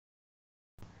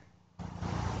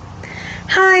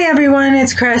Hi everyone,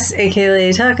 it's Chris, aka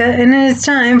Lady Taka, and it is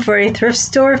time for a thrift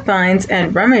store finds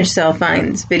and rummage sale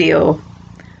finds video.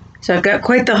 So I've got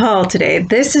quite the haul today.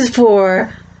 This is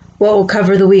for what will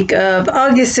cover the week of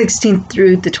August 16th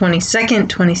through the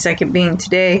 22nd being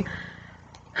today.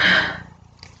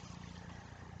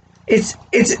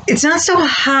 It's not so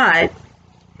hot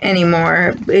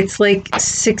anymore. It's like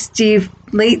 60,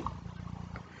 late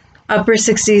upper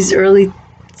 60s, early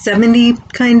 70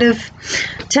 kind of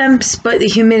temps, but the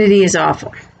humidity is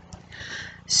awful.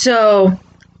 So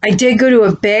I did go to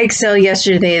a bag sale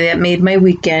yesterday that made my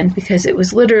weekend because it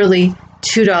was literally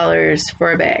 $2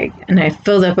 for a bag, and I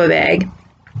filled up a bag.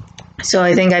 So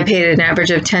I think I paid an average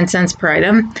of 10 cents per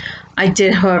item. I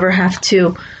did, however, have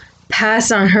to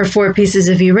pass on her 4 pieces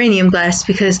of uranium glass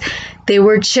because they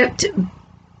were chipped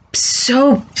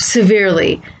so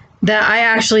severely that I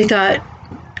actually thought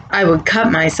I would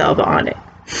cut myself on it.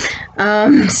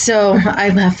 So I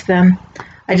left them.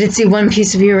 I did see 1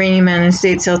 piece of uranium on a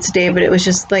state sale today, but it was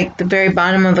just like the very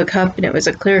bottom of a cup, and it was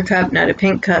a clear cup, not a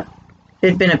pink cup. If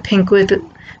it had been a pink with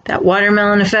that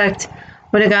watermelon effect,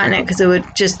 would have gotten it because it would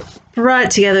just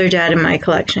brought together Dad in my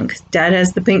collection, because Dad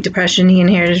has the pink depression he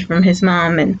inherited from his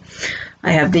mom, and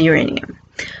I have the uranium.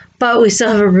 But we still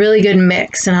have a really good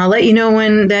mix, and I'll let you know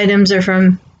when the items are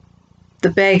from the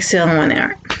bag sale and when they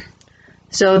aren't.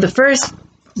 So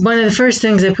one of the first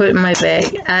things I put in my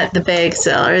bag at the bag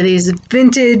sale are these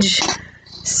vintage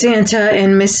Santa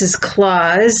and Mrs.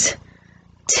 Claus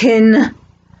tin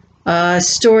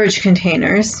storage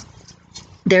containers.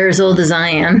 They're as old as I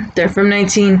am. They're from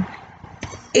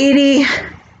 1980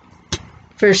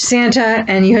 for Santa,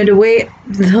 and you had to wait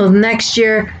until next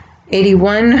year,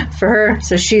 81 for her,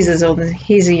 so she's as old as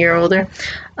he's a year older.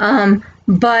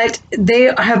 But they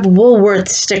have Woolworth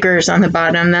stickers on the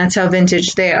bottom. That's how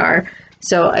vintage they are.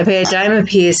 So I pay $0.10 a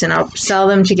piece, and I'll sell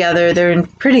them together. They're in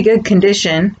pretty good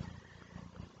condition.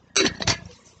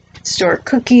 Store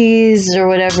cookies or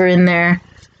whatever in there.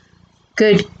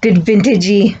 Good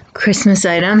vintagey Christmas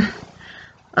item.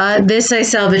 This I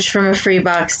salvaged from a free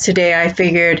box today. I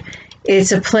figured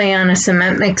it's a play on a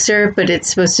cement mixer, but it's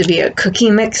supposed to be a cookie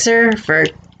mixer for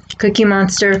Cookie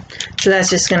Monster. So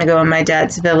that's just going to go in my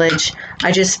dad's village.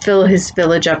 I just fill his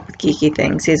village up with geeky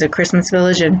things. He's a Christmas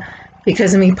village, and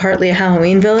because of me, partly a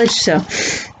Halloween village. So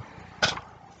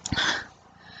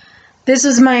this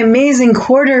was my amazing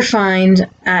quarter find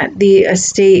at the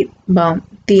estate, well,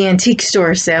 the antique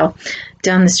store sale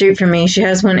down the street from me. She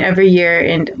has one every year,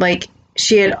 and like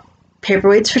she had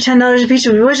paperweights for $10 a piece,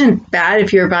 which wasn't bad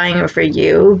if you were buying it for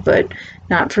you, but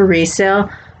not for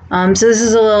resale. So this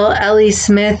is a little Ellie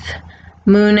Smith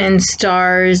Moon and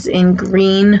Stars in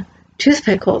green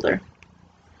toothpick holder.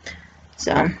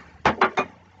 So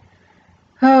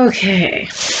okay.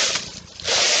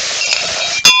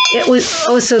 It was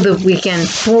also the weekend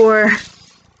for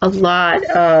a lot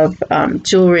of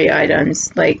jewelry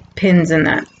items, like pins and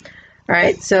that. All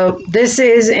right, so this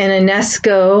is an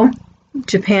Unesco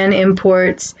Japan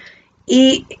Imports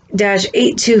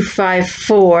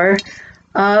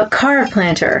E-8254 car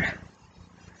planter.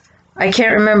 I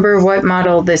can't remember what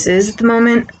model this is at the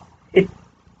moment.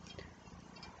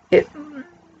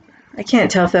 I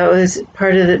can't tell if that was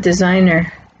part of the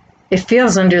designer. It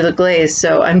feels under the glaze,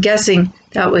 so I'm guessing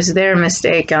that was their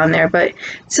mistake on there, but it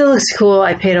still looks cool.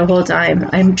 I paid a whole $0.10.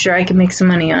 I'm sure I can make some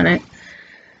money on it.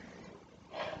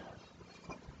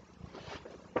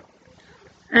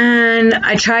 And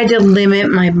I tried to limit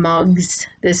my mugs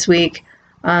this week.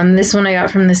 This one I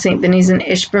got from the St. Benny's in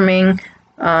Ishburning.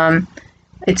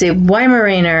 It's a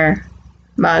Weimaraner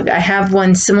mug. I have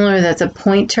one similar that's a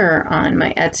pointer on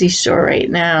my Etsy store right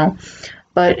now,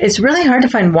 but it's really hard to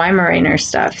find Weimaraner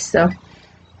stuff, so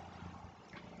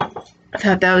I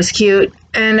thought that was cute.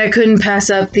 And I couldn't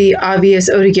pass up the obvious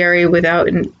Otagari without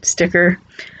a sticker.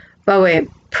 By the way,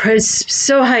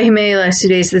 so high humidity the last 2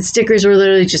 days that stickers were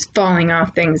literally just falling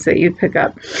off things that you pick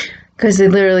up because they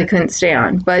literally couldn't stay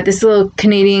on. But this little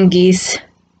Canadian geese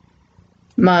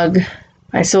mug,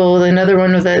 I sold another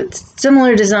one with a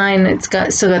similar design. It's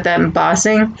still got that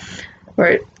embossing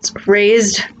where it's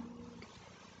raised.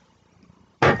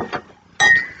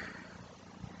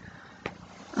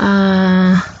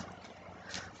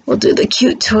 We'll do the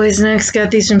cute toys next.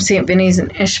 Got these from St. Benny's in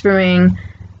Ishburning.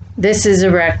 This is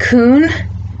a raccoon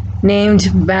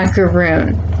named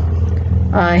Macaroon.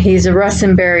 He's a Russ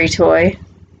and Berry toy.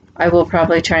 I will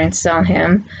probably try and sell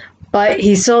him. But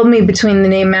he sold me between the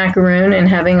name Macaroon and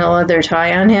having a leather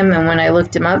tie on him, and when I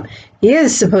looked him up, he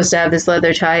is supposed to have this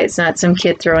leather tie. It's not some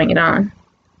kid throwing it on.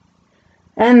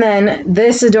 And then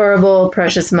this adorable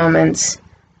Precious Moments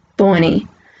Bonnie.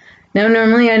 Now,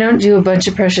 normally I don't do a bunch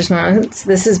of Precious Moments.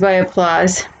 This is by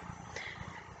Applause.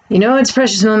 You know it's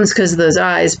precious moments because of those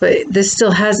eyes, but this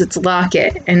still has its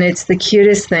locket, and it's the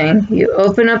cutest thing. You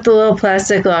open up the little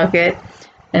plastic locket,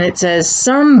 and it says,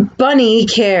 "Some bunny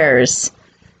cares."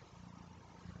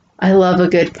 I love a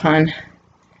good pun.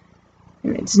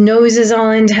 And its nose is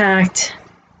all intact.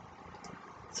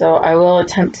 So I will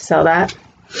attempt to sell that.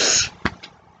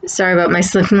 Sorry about my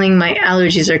sniffling. My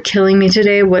allergies are killing me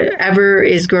today. Whatever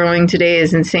is growing today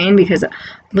is insane because I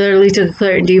literally took a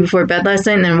Claritin D before bed last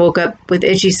night and then woke up with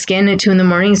itchy skin at 2 in the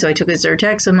morning. So I took a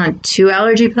Zyrtec. So I'm on 2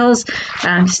 allergy pills.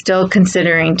 And I'm still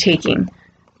considering taking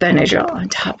Benadryl on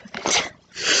top of it.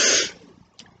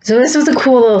 So this was a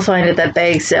cool little find at that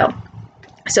bag sale.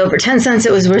 So for 10 cents,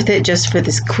 it was worth it just for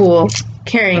this cool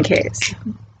carrying case.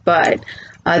 But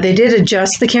they did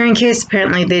adjust the carrying case.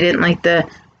 Apparently they didn't like the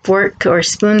fork or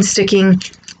spoon sticking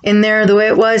in there the way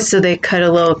it was, so they cut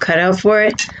a little cutout for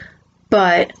it.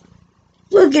 But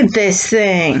look at this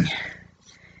thing.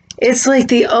 It's like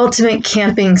the ultimate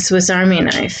camping Swiss Army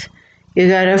knife. You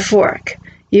got a fork,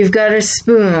 you've got a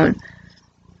spoon,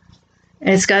 and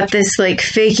it's got this like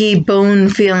fakey bone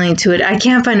feeling to it. I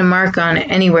can't find a mark on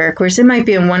it anywhere. Of course, it might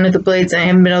be on one of the blades. I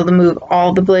haven't been able to move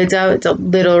all the blades out. It's a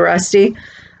little rusty.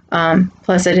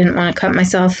 Plus, I didn't want to cut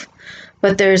myself.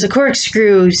 But there's a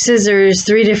corkscrew, scissors,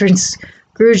 3 different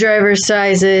screwdriver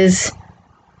sizes.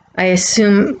 I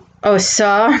assume, a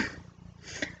saw.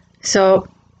 So,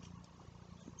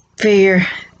 figure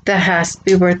that has to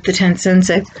be worth the 10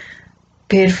 cents I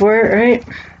paid for it, right?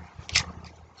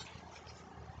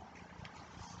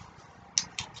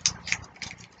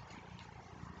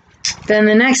 Then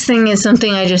the next thing is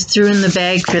something I just threw in the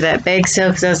bag for that bag sale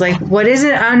because I was like, what is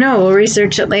it? I don't know. We'll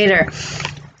research it later.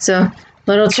 So,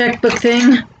 little checkbook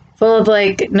thing full of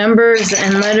like numbers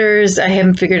and letters. I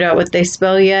haven't figured out what they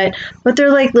spell yet, but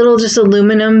they're like little just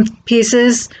aluminum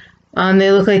pieces.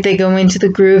 They look like they go into the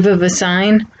groove of a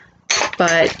sign,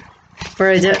 but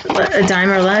for a dime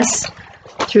or less,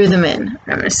 threw them in.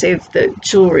 I'm going to save the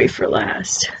jewelry for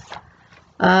last.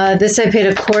 This I paid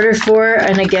 $1.25 for,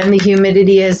 and again, the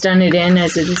humidity has done it in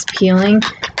as it is peeling.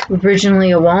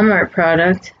 Originally a Walmart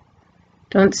product.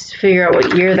 Don't figure out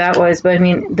what year that was, but I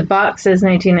mean, the box says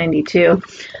 1992.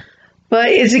 But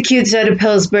it's a cute set of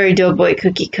Pillsbury Doughboy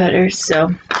cookie cutters, so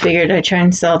figured I'd try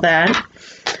and sell that.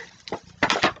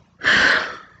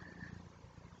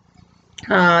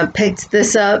 Picked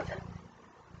this up.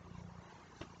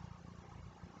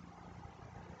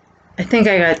 I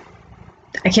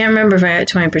can't remember if I got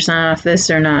 20% off this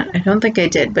or not. I don't think I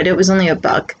did, but it was only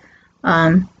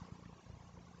 $1.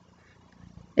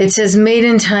 It says made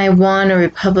in Taiwan or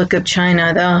Republic of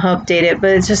China. That'll help date it,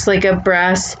 but it's just like a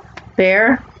brass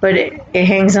bear, but it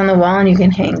hangs on the wall and you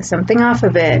can hang something off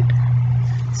of it.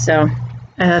 So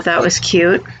I thought that was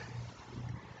cute.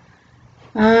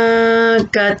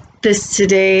 Got this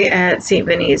today at St.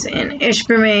 Vinny's in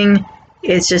Ishpeming.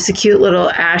 It's just a cute little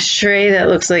ashtray that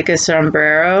looks like a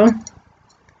sombrero.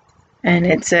 And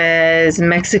it says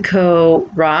Mexico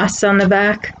Ross on the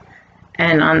back.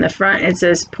 And on the front it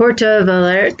says Puerto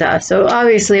Vallarta. So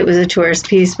obviously it was a tourist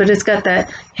piece, but it's got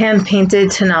that hand-painted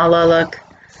Tonala look.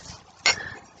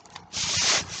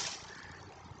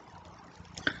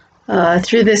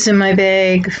 Threw this in my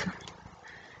bag.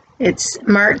 It's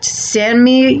marked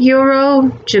Sanmi,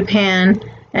 Japan,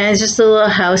 and it's just a little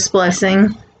house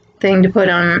blessing thing to put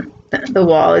on the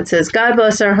wall. It says, God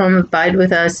bless our home, abide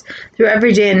with us through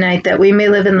every day and night, that we may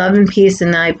live in love and peace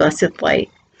in thy blessed light.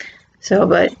 So,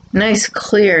 but nice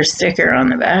clear sticker on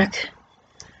the back.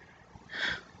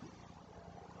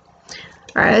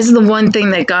 Alright, this is the one thing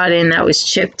that got in that was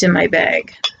chipped in my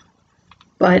bag.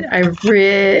 But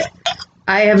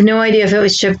I have no idea if it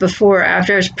was chipped before or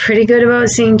after. I was pretty good about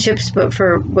seeing chips, but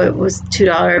for what was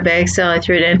 $2 a bag sale, I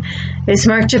threw it in. It's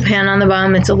marked Japan on the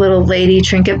bottom. It's a little lady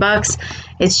trinket box.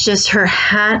 It's just her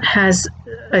hat has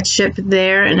a chip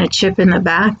there and a chip in the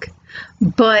back.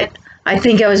 But I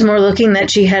think I was more looking that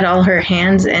she had all her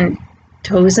hands and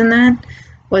toes in that.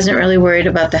 Wasn't really worried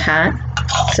about the hat.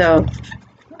 So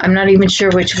I'm not even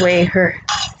sure which way her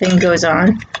thing goes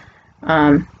on.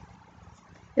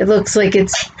 It looks like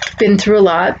it's been through a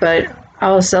lot, but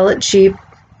I'll sell it cheap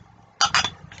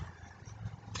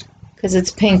because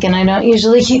it's pink and I don't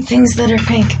usually keep things that are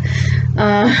pink.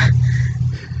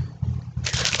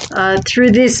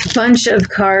 Threw this bunch of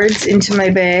cards into my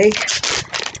bag,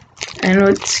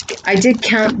 and I did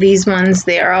count these ones.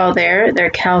 They are all there. They're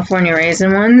California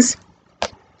Raisin ones.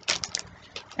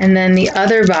 And then the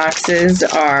other boxes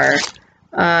are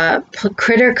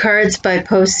Critter Cards by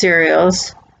Post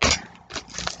Cereals.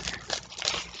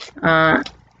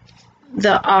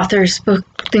 The author's book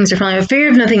things are fine. I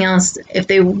figured if nothing else, if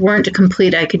they weren't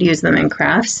complete, I could use them in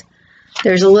crafts.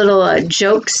 There's a little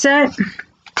joke set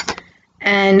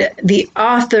and the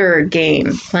author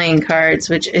game playing cards,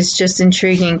 which is just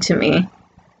intriguing to me.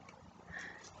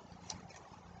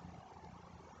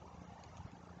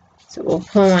 So we'll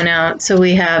pull one out. So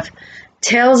we have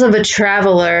Tales of a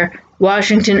Traveler,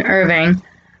 Washington Irving,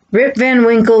 Rip Van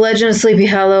Winkle, Legend of Sleepy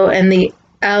Hollow, and the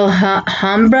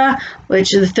Alhambra,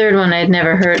 which is the third one I'd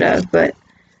never heard of, but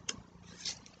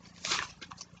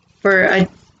for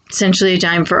essentially a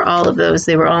dime for all of those.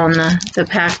 They were all in the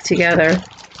pack together.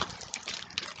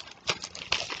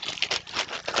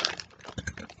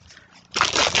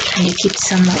 Trying to keep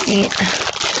some light.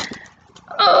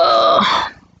 Oh,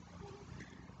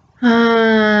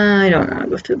 I don't want to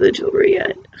go through the jewelry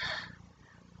yet.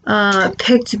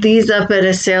 Picked these up at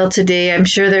a sale today. I'm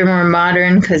sure they're more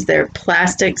modern because they're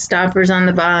plastic stoppers on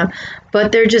the bottom,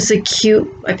 but they're just a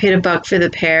cute, I paid $1 for the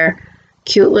pair.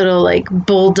 Cute little like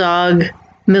bulldog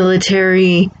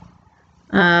military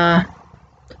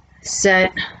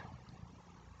set.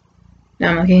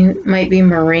 I'm looking, might be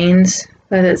Marines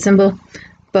by that symbol,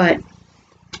 but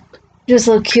just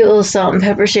a little cute little salt and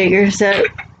pepper shakers that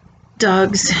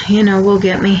dogs, you know, will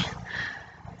get me.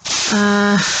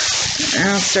 I'll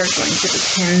start going to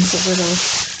the pins a little.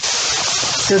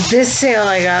 So this sale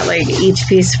I got like each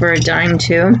piece for a dime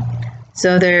too.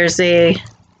 So there's a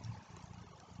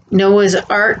Noah's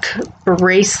Ark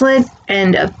bracelet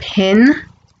and a pin.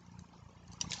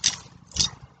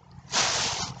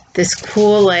 This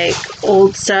cool like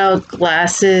old style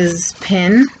glasses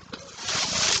pin.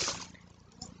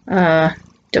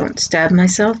 Don't stab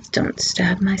myself, don't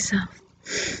stab myself.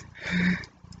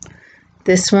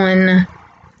 This one,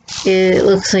 it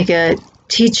looks like a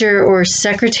teacher or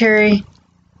secretary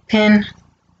pin.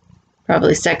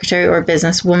 Probably secretary or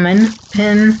businesswoman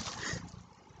pin.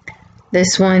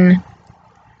 This one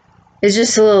is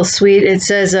just a little sweet. It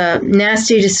says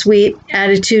nasty to sweet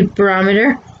attitude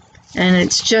barometer, and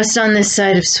it's just on this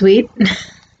side of sweet.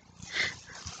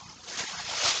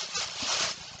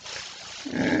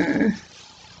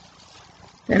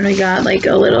 Then we got like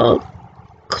a little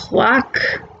clock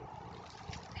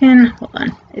pin. Hold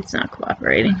on, it's not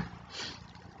cooperating.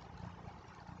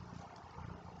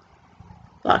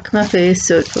 Block my face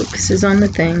so it focuses on the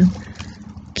thing.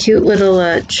 Cute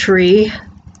little tree.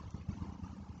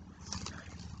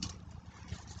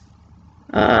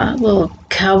 Little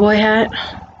cowboy hat.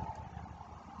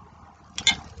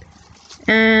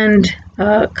 And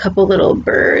a couple little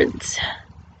birds.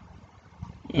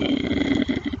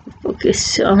 And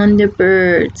focus on the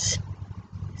birds.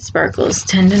 Sparkles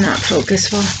tend to not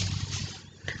focus well.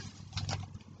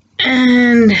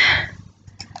 And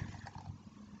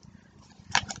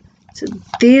so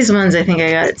these ones I think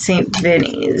I got at St.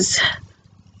 Vinny's.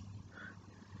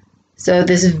 So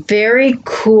this very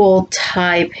cool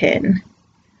tie pin.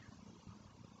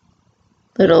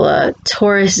 Little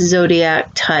Taurus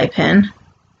Zodiac tie pin.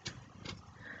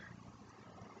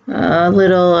 A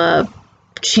little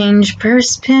change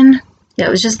purse pin. Yeah, it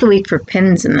was just the week for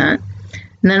pins in that.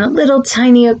 And then a little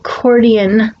tiny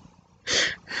accordion.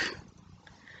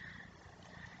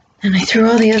 And I threw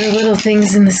all the other little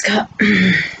things in this cup.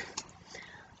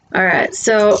 Alright,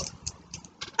 so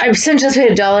I essentially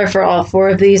paid $1 for all 4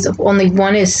 of these. Only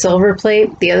one is silver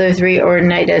plate, the other 3 are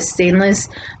Oneida stainless,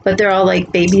 but they're all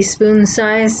like baby spoon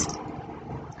size.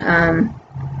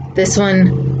 This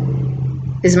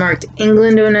one is marked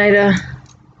England Oneida.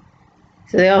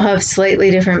 So they all have slightly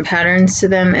different patterns to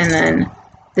them, and then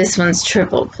this one's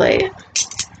triple plate.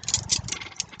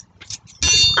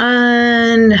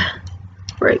 And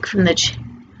break from the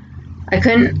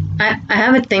I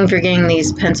have a thing for getting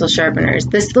these pencil sharpeners.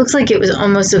 This looks like it was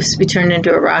almost supposed to be turned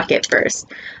into a rock at first,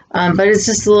 but it's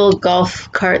just a little golf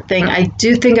cart thing. I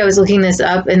do think I was looking this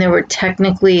up, and there were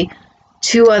technically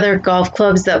 2 other golf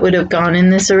clubs that would have gone in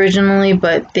this originally,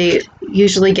 but they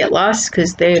usually get lost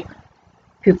because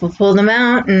people pull them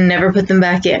out and never put them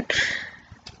back in.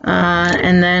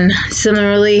 And then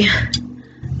similarly,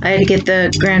 I had to get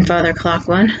the grandfather clock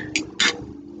one.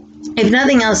 If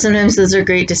nothing else, sometimes those are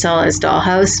great to sell as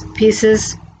dollhouse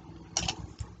pieces.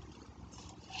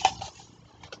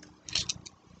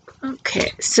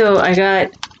 Okay, so I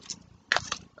got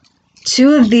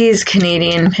 2 of these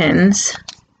Canadian pins.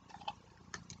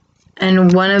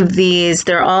 And one of these,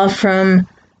 they're all from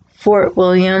Fort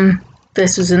William.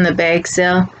 This was in the bag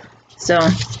sale. So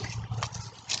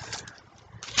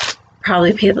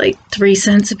probably paid like 3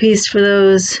 cents a piece for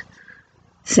those.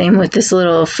 Same with this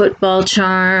little football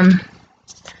charm.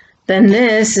 Then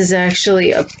this is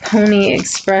actually a Pony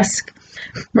Express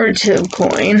commemorative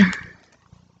coin.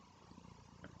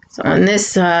 So on this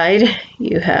side,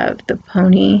 you have the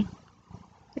Pony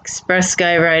Express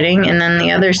skywriting, and then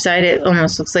the other side it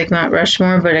almost looks like Mount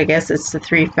Rushmore, but I guess it's the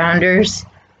 3 founders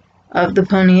of the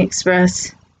Pony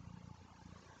Express.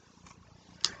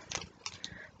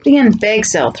 But again, bag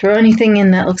sale. Throw anything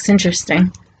in that looks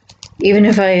interesting. Even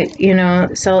if I,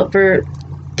 sell it for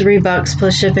 $3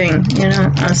 plus shipping,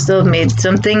 I'll still have made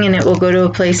something, and it will go to a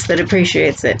place that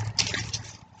appreciates it.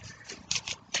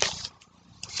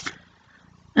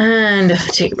 And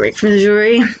take a break from the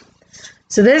jewelry.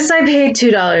 So this I paid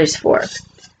 $2 for.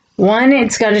 One,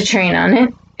 it's got a train on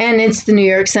it, and it's the New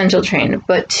York Central train.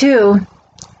 But two,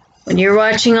 when you're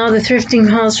watching all the thrifting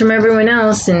hauls from everyone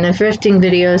else in the thrifting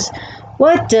videos,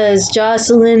 what does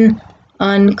Jocelyn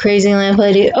on Crazy Lamp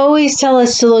Lady always tell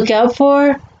us to look out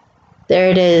for? There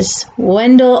it is,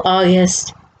 Wendell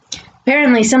August.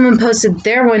 Apparently someone posted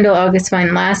their Wendell August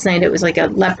find last night. It was like a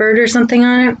leopard or something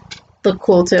on it. Looked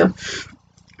cool too.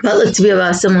 But looked to be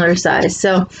about a similar size.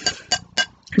 So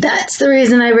that's the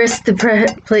reason I risked the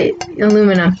plate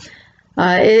aluminum.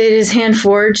 It is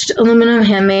hand-forged aluminum,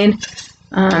 handmade.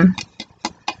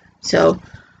 So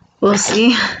we'll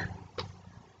see.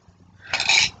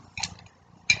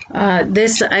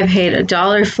 This I paid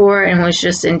 $1 for and was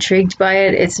just intrigued by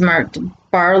it. It's marked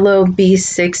Barlow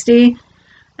B60.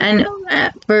 And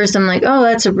at first I'm like, oh,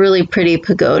 that's a really pretty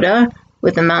pagoda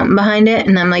with a mountain behind it.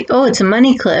 And I'm like, oh, it's a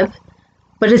money clip.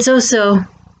 But it's also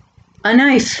a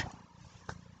knife.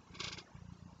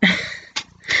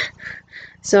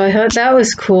 So I thought that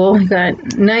was cool. We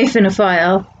got a knife and a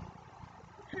file.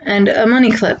 And a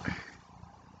money clip.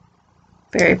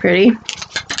 Very pretty.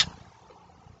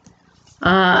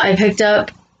 I picked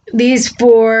up these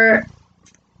for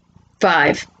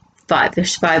 $5.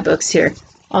 There's 5 books here.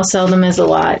 I'll sell them as a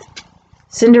lot.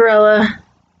 Cinderella,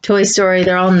 Toy Story,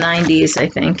 they're all 90s, I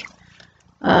think.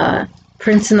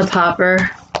 Prince and the Pauper,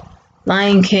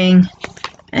 Lion King,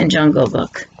 and Jungle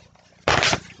Book.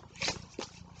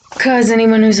 Because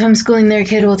anyone who's homeschooling their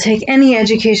kid will take any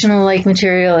educational-like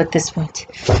material at this point.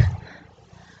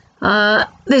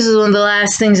 This is one of the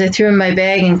last things I threw in my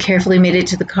bag and carefully made it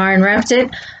to the car and wrapped it.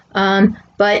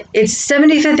 But it's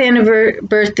 75th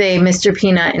birthday, Mr.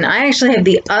 Peanut, and I actually have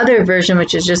the other version,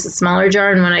 which is just a smaller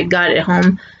jar, and when I got it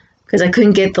home, because I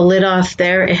couldn't get the lid off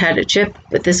there, it had a chip,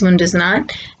 but this one does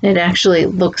not, and it actually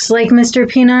looks like Mr.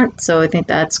 Peanut, so I think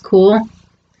that's cool.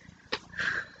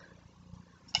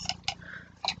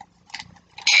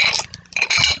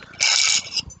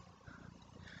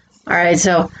 Alright,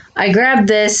 so I grabbed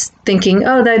this thinking,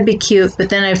 oh, that'd be cute, but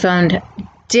then I found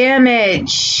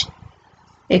damage.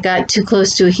 It got too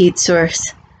close to a heat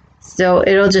source. So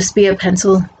it'll just be a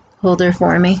pencil holder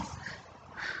for me.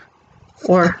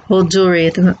 Or hold jewelry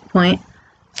at the point.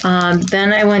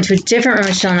 Then I went to a different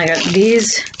rummage sale and I got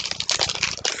these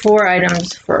 4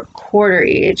 items for $1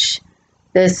 each.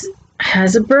 This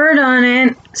has a bird on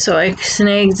it, so I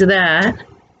snagged that.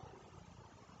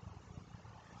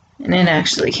 And it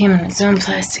actually came in its own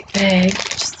plastic bag.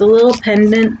 Just a little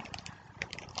pendant.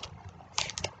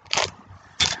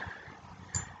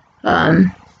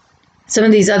 Some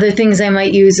of these other things I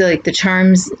might use, like the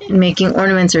charms in making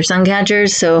ornaments or sun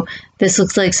catchers. So this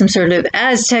looks like some sort of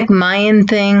Aztec Mayan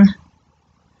thing.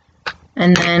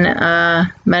 And then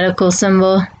a medical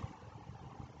symbol.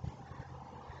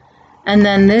 And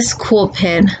then this cool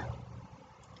pin.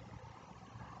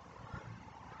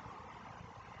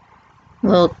 A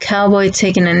little cowboy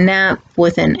taking a nap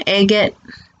with an agate.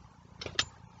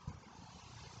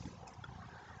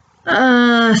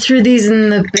 Threw these in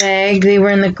the bag. They were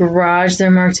in the garage.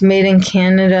 They're marked Made in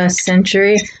Canada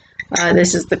Century.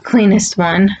 This is the cleanest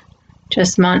one.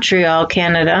 Just Montreal,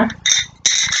 Canada.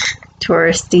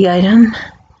 Touristy item.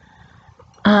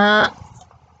 I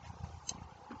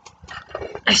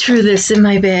threw this in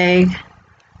my bag.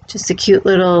 Just a cute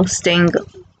little stained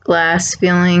glass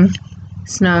feeling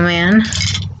snowman.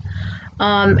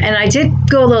 And I did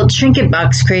go a little trinket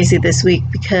box crazy this week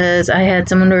because I had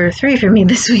someone order 3 for me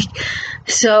this week.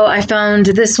 So I found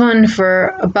this one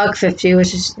for $1.50,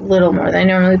 which is a little more than I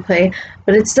normally pay,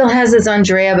 but it still has this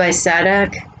Andrea by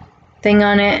Sadak thing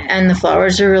on it, and the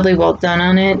flowers are really well done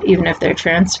on it, even if they're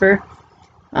transfer.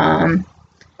 Then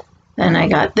I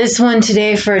got this one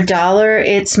today for $1.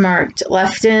 It's marked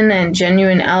Lefton and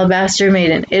genuine alabaster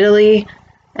made in Italy,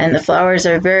 and the flowers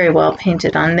are very well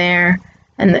painted on there.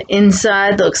 And the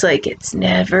inside looks like it's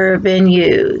never been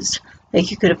used.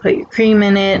 Like you could have put your cream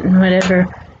in it and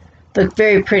whatever. Looked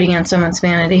very pretty on someone's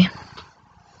vanity.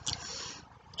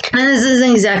 And this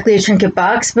isn't exactly a trinket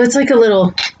box, but it's like a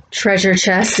little treasure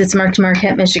chest. It's marked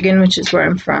Marquette, Michigan, which is where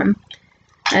I'm from.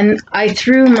 And I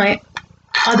threw my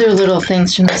other little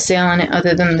things from the sale on it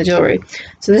other than the jewelry.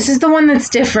 So this is the one that's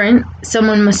different.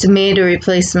 Someone must have made a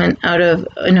replacement out of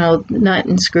an old nut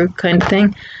and screw kind of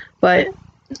thing. But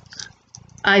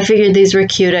I figured these were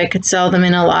cute. I could sell them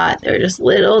in a lot. They're just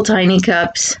little tiny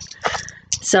cups.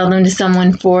 Sell them to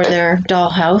someone for their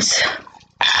dollhouse.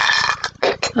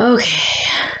 Okay.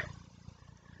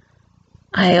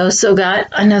 I also got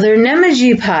another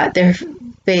Rummage pot. Their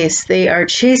base. They are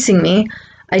chasing me.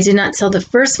 I did not sell the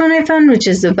first one I found, which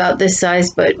is about this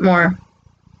size, but more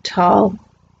tall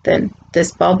than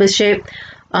this bulbous shape.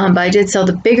 But I did sell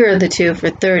the bigger of the two for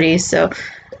 $30. So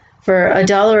for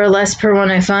 $1 or less per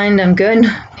one I find, I'm good.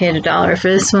 Paid $1 for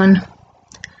this one.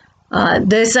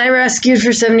 This I rescued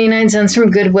for 79 cents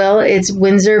from Goodwill. It's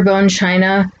Windsor Bone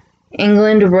China,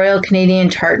 England Royal Canadian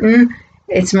Tartan.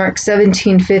 It's marked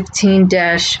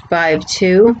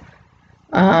 1715-52.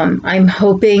 I'm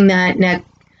hoping that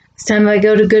next time I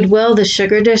go to Goodwill, the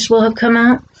sugar dish will have come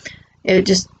out. It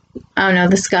just, I don't know,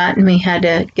 the Scott and me had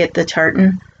to get the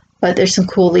tartan. But there's some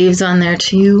cool leaves on there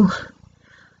too.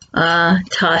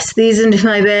 Toss these into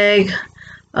my bag.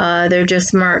 They're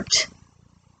just marked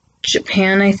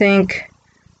Japan, I think.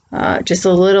 Just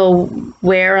a little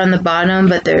wear on the bottom,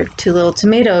 but they're 2 little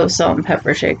tomato salt and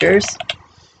pepper shakers.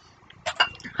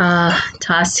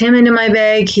 Tossed him into my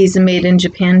bag. He's a made in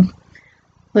Japan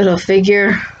little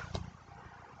figure.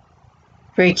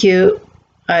 Very cute.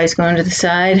 Eyes going to the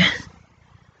side.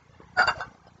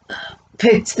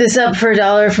 Picked this up for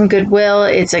 $1 from Goodwill.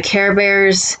 It's a Care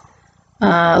Bears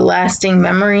Lasting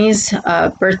Memories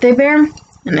birthday bear.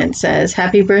 And it says,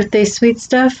 "Happy birthday, sweet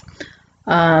stuff."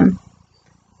 I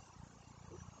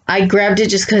grabbed it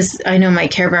just because I know my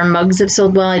Care Bear mugs have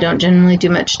sold well. I don't generally do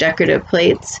much decorative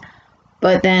plates.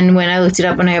 But then when I looked it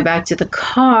up when I got back to the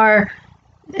car,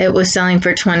 it was selling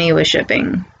for $20 with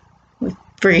shipping. With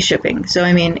free shipping. So,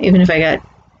 I mean, even if I got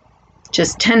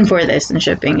just 10 for this and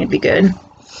shipping, it'd be good.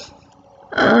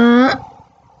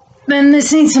 Then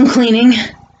this needs some cleaning.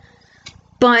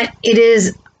 But it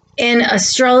is an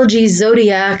astrology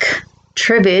zodiac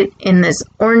trivet in this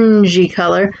orangey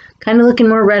color. Kind of looking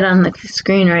more red on the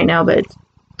screen right now, but it's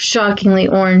shockingly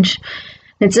orange.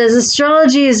 It says,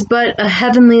 "Astrology is but a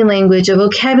heavenly language, a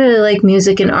vocabulary like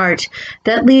music and art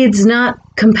that leads, not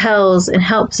compels, and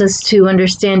helps us to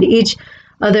understand each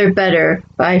other better,"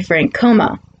 by Frank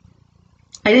Coma.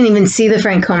 I didn't even see the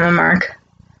Frank Coma mark.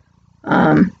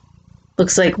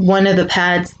 Looks like one of the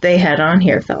pads they had on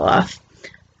here fell off.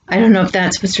 I don't know if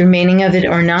that's what's remaining of it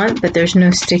or not, but there's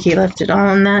no sticky left at all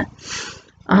on that.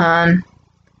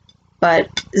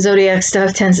 But Zodiac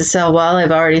stuff tends to sell well.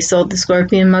 I've already sold the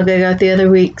Scorpion mug I got the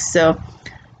other week, so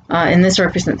and this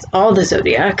represents all the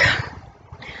Zodiac.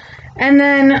 And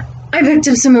then I picked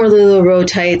up some more LuLaRoe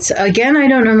tights. Again, I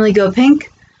don't normally go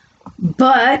pink,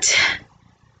 but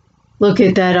look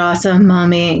at that awesome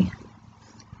mommy.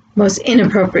 Most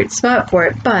inappropriate spot for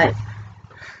it, but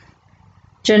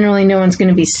generally no one's going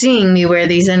to be seeing me wear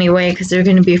these anyway because they're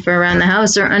going to be for around the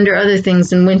house or under other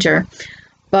things in winter.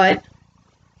 But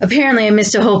apparently I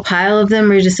missed a whole pile of them.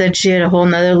 Rita said she had a whole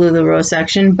nother LuLaRoe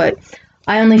section, but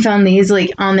I only found these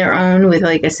like on their own with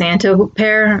like a Santa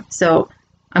pair. So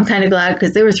I'm kind of glad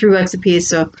because they were $3 a piece,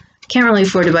 so can't really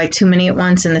afford to buy too many at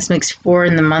once, and this makes 4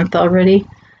 in the month already.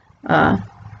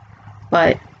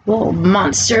 But little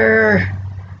monster,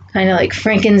 kind of like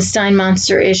Frankenstein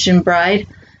monster-ish and bride,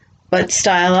 but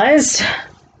stylized.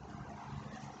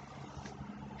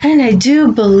 And I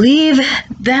do believe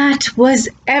that was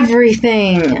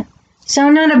everything. So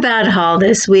not a bad haul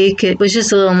this week. It was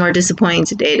just a little more disappointing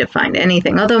today to find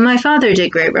anything, although my father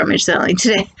did great rummage selling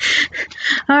today.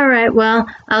 All right, well,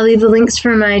 I'll leave the links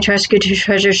for my Trashkateer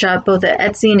Treasure shop both at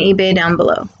Etsy and eBay down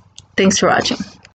below. Thanks for watching.